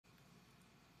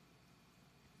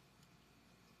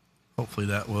Hopefully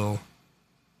that will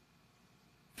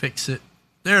fix it.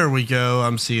 There we go.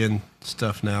 I'm seeing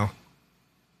stuff now.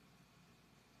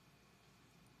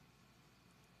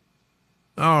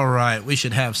 All right. We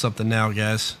should have something now,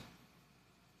 guys.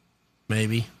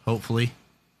 Maybe. Hopefully.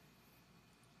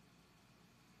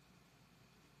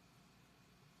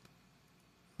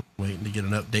 Waiting to get an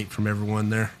update from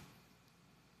everyone there.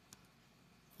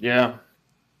 Yeah.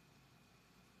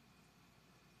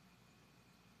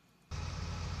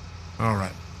 All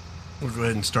right. We'll go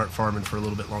ahead and start farming for a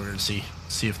little bit longer and see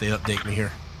if they update me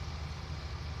here.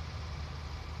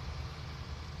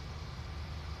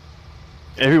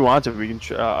 If we want to, we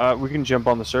can jump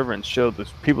on the server and show the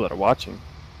people that are watching.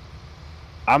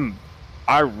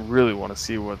 I really want to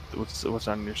see what's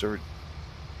on your server.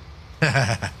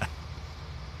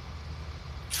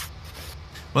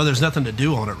 Well, there's nothing to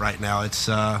do on it right now. It's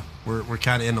we're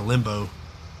kind of in a limbo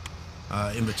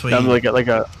in between. I'm like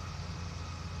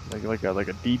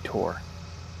a detour.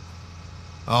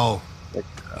 Oh. Like,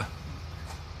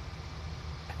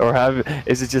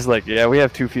 is it just like, yeah, we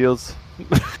have 2 fields?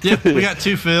 Yep, we got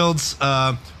 2 fields.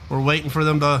 We're waiting for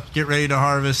them to get ready to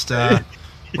harvest. We're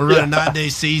running 9-day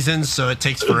seasons, so it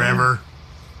takes forever.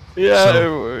 Yeah,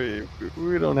 so,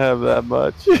 we don't have that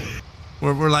much.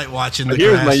 We're like watching the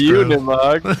Here's grass my grow. unit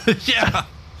mug. Yeah,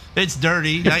 it's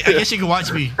dirty. I guess you can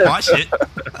watch me wash it.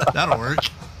 That'll work.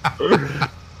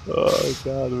 Oh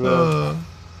God,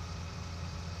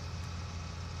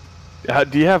 man.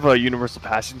 Do you have a universal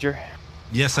passenger?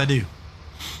 Yes, I do.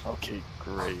 Okay,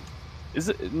 great. Is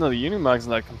it no? The Unimog's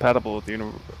not compatible with the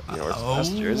universal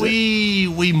passenger, is it?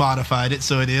 We modified it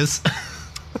so it is.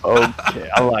 Okay,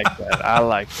 I like that. I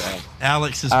like that.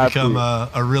 Alex has become a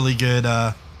really good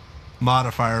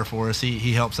modifier for us.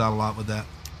 He helps out a lot with that.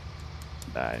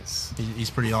 Nice. He's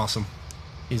pretty awesome.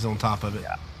 He's on top of it.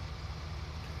 Yeah.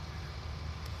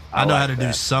 I know like how to that.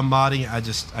 do some modding.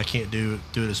 I can't do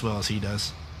it as well as he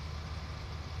does.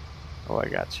 Oh, I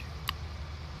got you.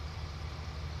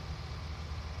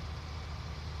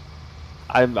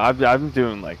 I'm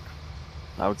doing like,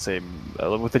 I would say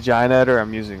with the giant editor,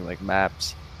 I'm using like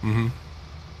maps. Mm-hmm.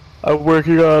 I'm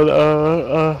working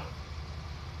on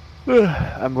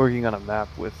I'm working on a map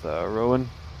with Rowan.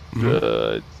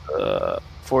 Mm-hmm. It's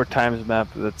 4 times map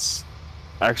that's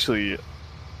actually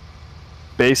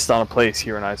based on a place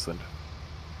here in Iceland.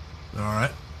 All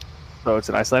right. So it's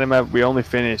an Icelandic map. We only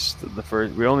finished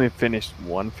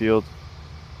one field,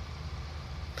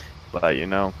 but you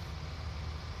know,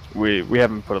 we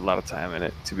haven't put a lot of time in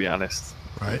it, to be honest.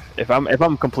 Right. If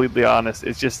I'm completely honest,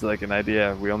 it's just like an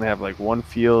idea. We only have like one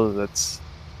field that's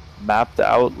mapped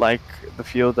out like the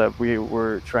field that we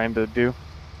were trying to do.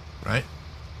 Right.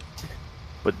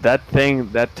 But that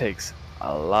takes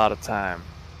a lot of time.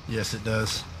 Yes, it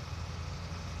does.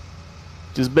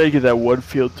 Just making that one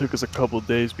field took us a couple of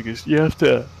days because you have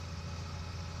to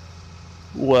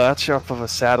watch off of a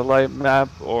satellite map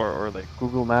or like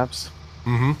Google Maps.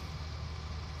 Mm-hmm.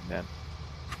 Man,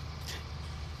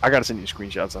 I gotta send you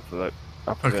screenshots after that.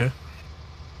 Okay. That.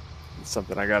 It's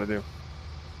something I gotta do.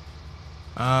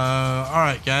 All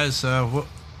right, guys. What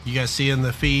you guys seeing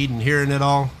the feed and hearing it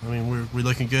all? I mean, we're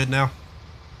looking good now.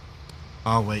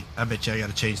 Oh wait, I bet you I got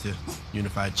to change the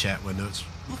unified chat window. It's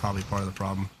probably part of the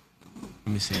problem.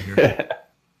 Let me see here.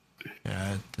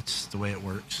 Yeah, that's the way it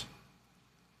works.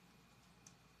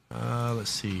 Let's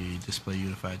see. Display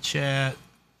unified chat.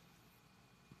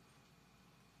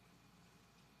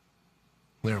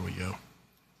 There we go.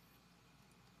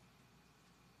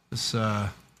 This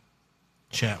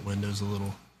chat window's a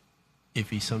little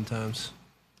iffy sometimes.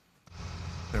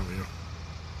 There we go.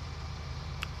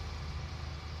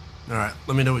 All right,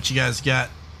 let me know what you guys got.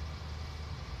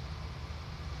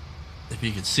 If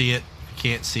you can see it, if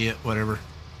you can't see it, whatever.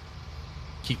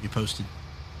 Keep me posted.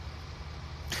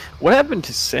 What happened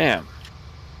to Sam?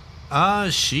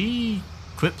 She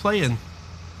quit playing.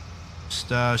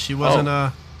 Just, she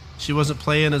wasn't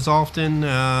playing as often.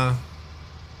 I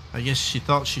guess she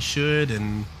thought she should,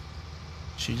 and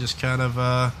she just kind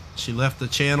of she left the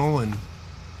channel, and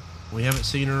we haven't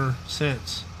seen her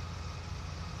since.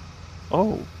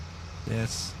 Oh, Yeah,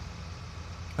 it's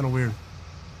kind of weird.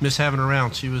 Miss having her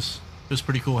around. It was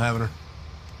pretty cool having her.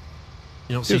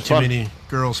 You don't see too many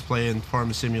girls playing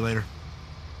Farming Simulator.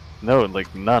 no,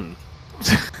 like none.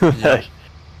 Yeah.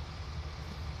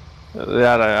 I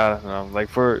don't know. Like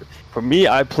for me,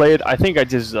 I played. I think I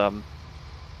just I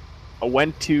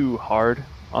went too hard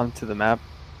onto the map,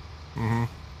 Mm-hmm.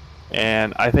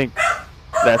 and I think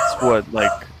that's what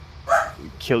like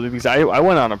killed me because I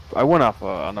went off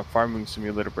on a farming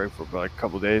simulator break for like a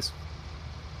couple of days,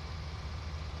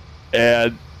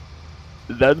 and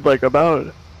then like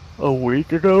about a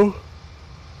week ago,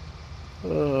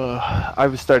 I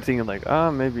would start thinking like,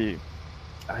 maybe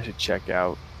I should check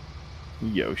out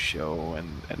Yosho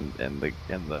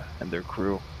and their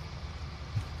crew.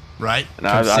 Right? And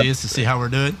Come see us to see how we're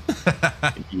doing.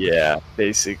 yeah,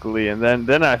 basically. And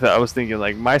then I was thinking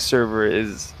like my server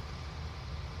is,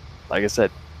 like I said,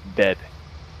 dead.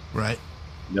 Right.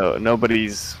 No,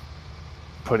 nobody's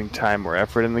putting time or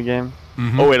effort in the game.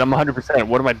 Mm-hmm. Oh wait, I'm 100%.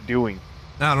 What am I doing?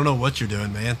 I don't know what you're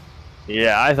doing, man.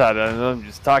 Yeah, I thought I'm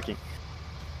just talking.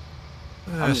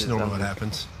 I just don't know what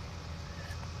happens.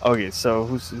 Okay, so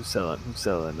who's selling? Who's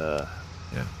selling? Yeah.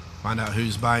 Find out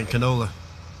who's buying canola.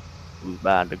 Who's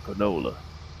buying the canola?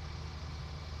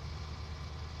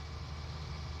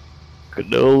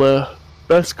 Canola.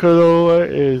 Best canola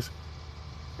is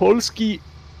Polski.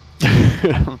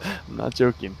 I'm not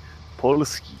joking.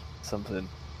 Polski something.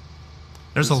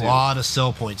 There's a lot of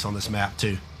sell points on this map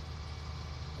too.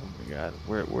 Oh my god,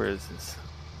 where is this?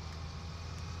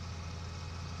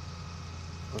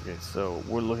 Okay, so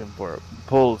we're looking for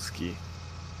Polski.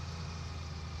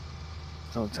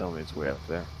 Don't tell me it's way up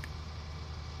there.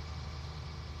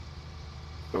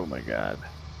 Oh my god.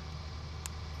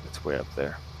 It's way up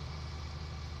there.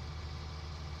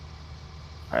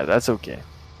 Alright, that's okay.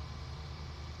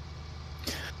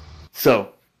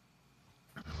 So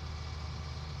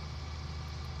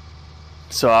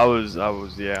I was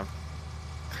yeah.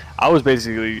 I was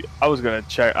gonna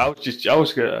check. I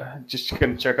was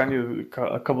gonna check on you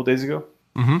a couple days ago.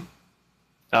 Mm-hmm.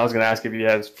 I was gonna ask if you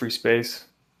had free space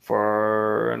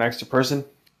for an extra person.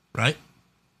 Right.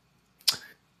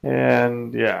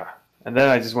 And yeah, and then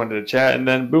I just wanted to chat, and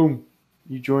then boom,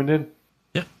 you joined in.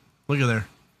 Yep. Look at there.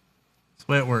 That's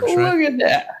the way it works, Oh, right? look at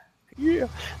that. Yeah.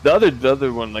 The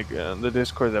other one, like the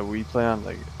Discord that we play on,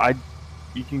 like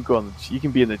you can you can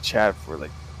be in the chat for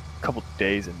like a couple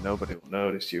days and nobody will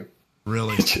notice you.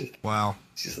 Really? Wow.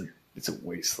 It's just like it's a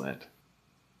wasteland.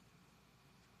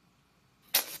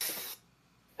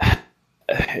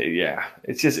 Yeah,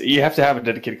 it's just you have to have a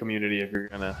dedicated community if you're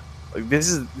gonna like this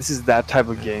is that type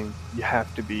of game. You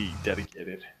have to be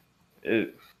dedicated.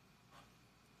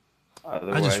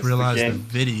 I just realized the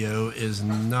video is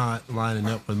not lining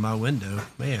up with my window.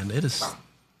 Man, it is.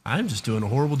 I'm just doing a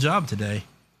horrible job today.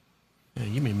 Yeah,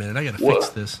 give me a minute. I gotta fix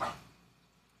this.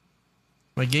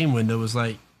 My game window was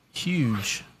like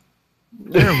huge.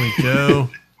 There we go.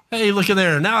 Hey, look at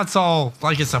there. Now it's all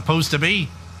like it's supposed to be.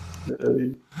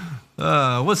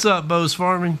 What's up, Bo's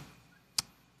Farming?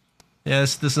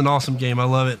 Yes, this is an awesome game. I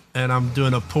love it. And I'm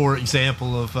doing a poor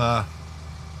example of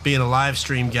being a live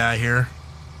stream guy here.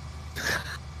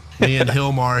 Me and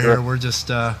Hilmar here, we're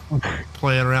just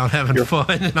playing around having fun,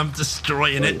 and I'm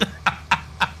destroying it.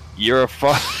 You're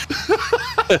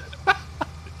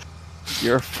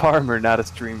You're a farmer, not a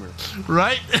streamer.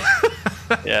 Right?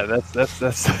 Yeah,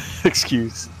 that's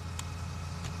excuse.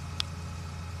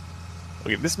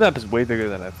 Okay, this map is way bigger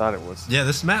than I thought it was. Yeah,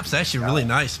 this map's actually really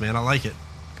nice, man. I like it.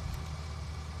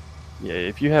 Yeah,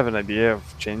 if you have an idea of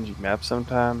changing maps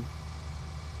sometime,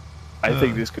 I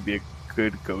think this could be a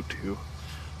good go-to.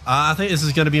 I think this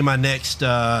is going to be my next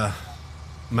time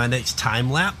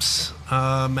lapse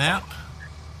map.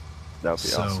 That would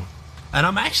be awesome. And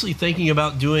I'm actually thinking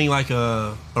about doing like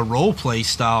a role play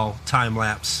style time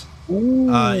lapse.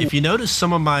 If you notice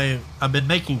some of I've been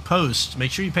making posts. Make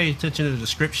sure you pay attention to the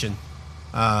description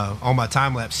on my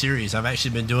time lapse series. I've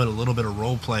actually been doing a little bit of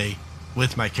role play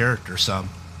with my character. Some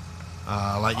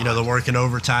like the working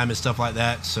overtime and stuff like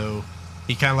that. So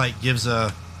he kind of like gives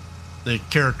the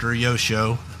character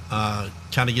Yosho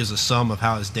kind of gives a sum of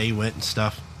how his day went and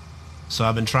stuff. So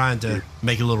I've been trying to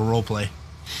make a little role play.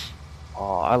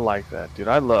 Oh, I like that, dude.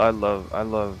 I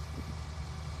love.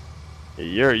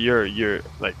 You're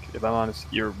like, if I'm honest,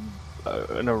 you're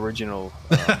an original,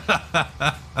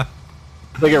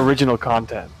 like original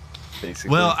content, basically.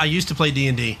 Well, I used to play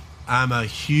D&D. I'm a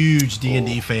huge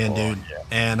D&D fan, dude,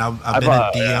 and I've been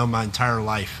a DM my entire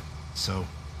life. So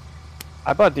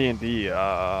I bought D&D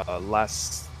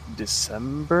last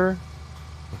December.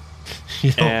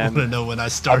 You don't want to know when I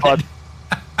started.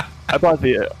 I bought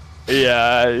the.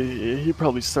 Yeah, he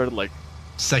probably started like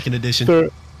 2nd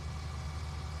edition.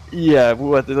 Yeah,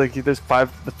 what? Like there's the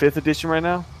 5th edition right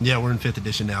now. Yeah, we're in 5th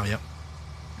edition now. Yep.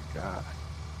 God.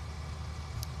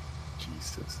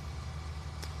 Jesus.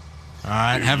 All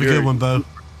right, have a good one, Bo.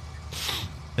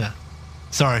 Yeah.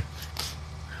 Sorry.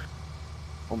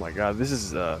 Oh my God, this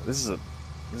is a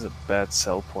bad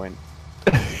sell point.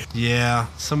 Yeah,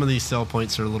 some of these sell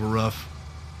points are a little rough.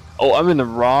 Oh, I'm in the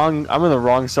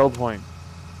wrong sell point.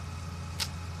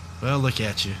 Well, look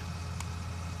at you.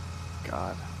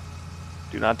 God.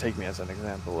 Do not take me as an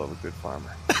example of a good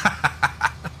farmer.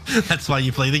 That's why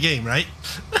you play the game, right?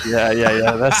 Yeah.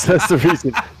 That's the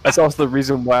reason. That's also the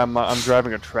reason why I'm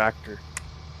driving a tractor.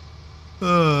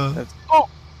 Oh.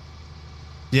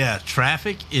 Yeah,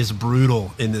 traffic is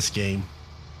brutal in this game.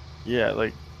 Yeah,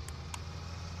 like,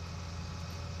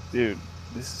 dude,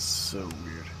 this is so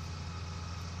weird.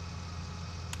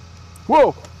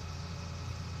 Whoa.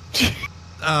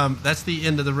 That's the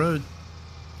end of the road.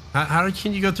 How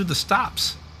can you go through the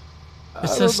stops? It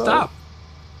says know. stop.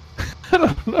 I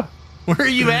don't know. Where are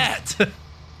you at?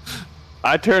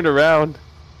 I turned around.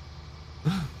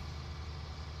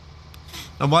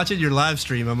 I'm watching your live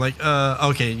stream. I'm like,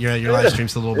 okay, yeah, your live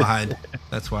stream's a little behind.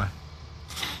 That's why.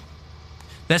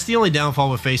 That's the only downfall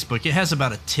with Facebook. It has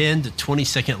about a 10 to 20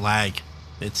 second lag.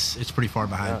 It's pretty far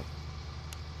behind.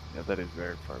 Yeah, that is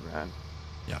very far behind.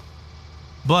 Yeah,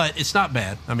 but it's not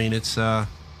bad. I mean, it's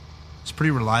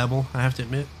pretty reliable, I have to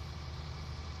admit.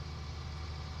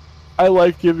 I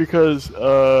like it because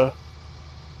I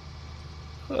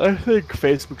think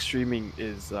Facebook streaming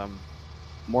is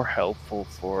more helpful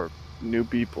for new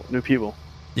people.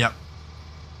 Yep.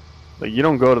 Like, you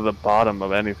don't go to the bottom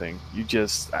of anything. You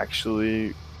just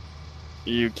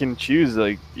you can choose,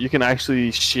 like, you can actually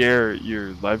share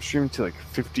your live stream to like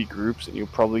 50 groups and you'll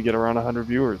probably get around 100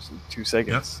 viewers in 2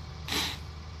 seconds. Yep.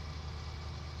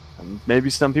 And maybe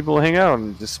some people will hang out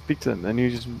and just speak to them, and you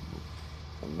just, I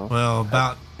don't know. Well,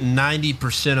 about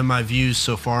 90% of my views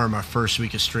so far in my first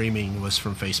week of streaming was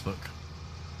from Facebook.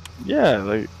 Yeah,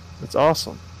 like, it's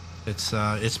awesome. It's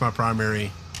my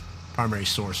primary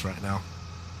source right now.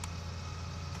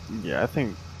 Yeah, I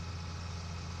think.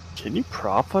 Can you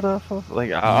profit off of, like,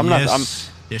 yes,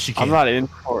 you can. I'm not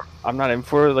in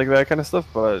for like that kind of stuff,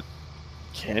 but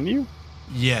can you?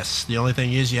 Yes. The only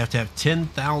thing is you have to have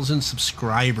 10,000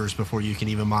 subscribers before you can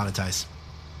even monetize.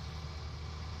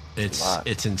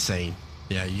 It's insane.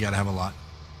 Yeah, you got to have a lot.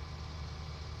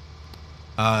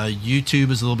 YouTube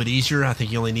is a little bit easier. I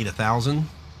think you only need 1,000.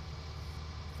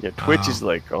 Yeah, Twitch is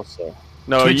like also.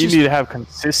 No, you need to have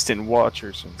consistent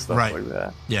watchers and stuff like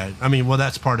that. Yeah, I mean, well,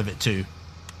 that's part of it too.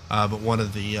 But one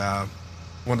of the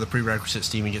prerequisites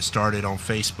to even get started on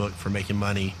Facebook for making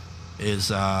money is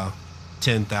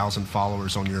 10,000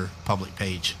 followers on your public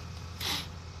page.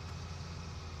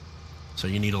 So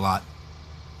you need a lot.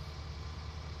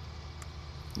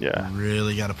 Yeah. You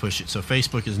really got to push it. So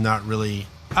Facebook is not really.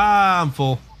 I'm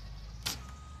full.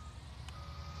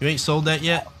 You ain't sold that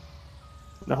yet?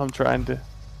 No, I'm trying to.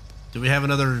 Do we have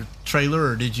another trailer,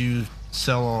 or did you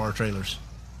sell all our trailers?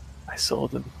 I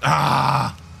sold them.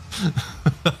 Ah!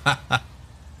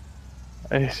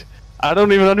 I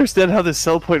don't even understand how this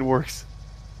sell point works.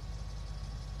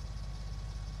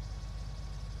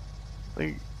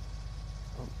 Like,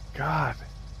 oh God.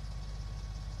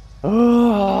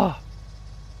 Oh.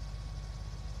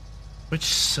 Which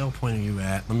sell point are you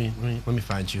at? Let me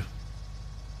find you.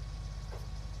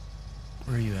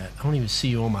 Where are you at? I don't even see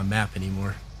you on my map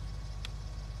anymore.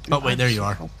 Dude, oh wait, there you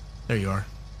are. There you are.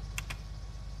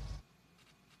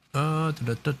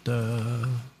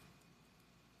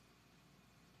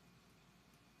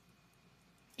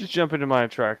 Just jump into my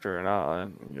tractor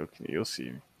and you'll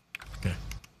see. Okay.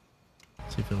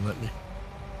 See if it'll let me.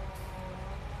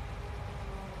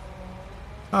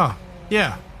 Oh,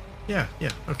 yeah. Yeah,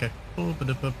 okay.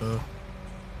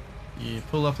 You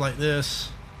pull up like this.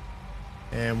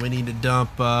 And we need to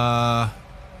dump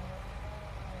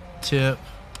tip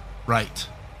right.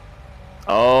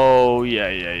 Oh,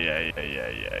 yeah.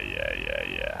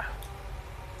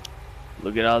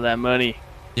 Look at all that money.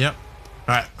 Yep.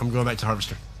 All right, I'm going back to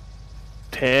harvester.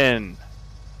 10.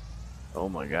 Oh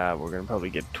my God, we're gonna probably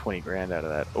get 20 grand out of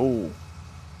that. Oh.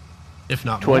 If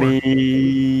not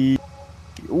 20.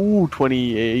 Ooh,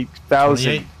 28,000.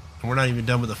 28. And we're not even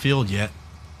done with the field yet.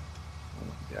 Oh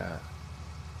my God.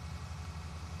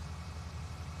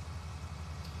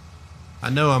 I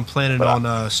know I'm planning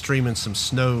on streaming some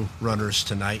snow runners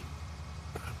tonight.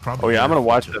 Probably. Oh yeah, I'm gonna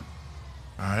watch them.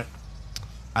 All right.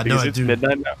 I know it's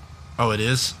midnight now. Oh, it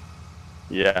is?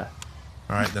 Yeah.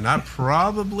 All right, then I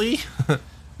probably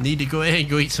need to go ahead and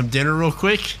go eat some dinner real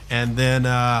quick, and then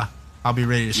I'll be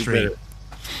ready to stream.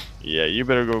 You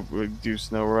better go do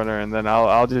snow runner, and then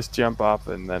I'll just jump off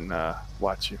and then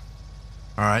watch you.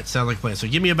 All right, sounds like a plan. So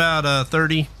give me about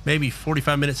 30, maybe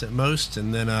 45 minutes at most,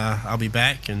 and then I'll be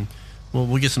back, and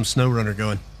we'll get some snow runner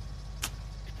going.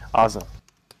 Awesome.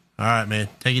 All right, man.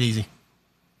 Take it easy.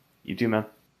 You too, man.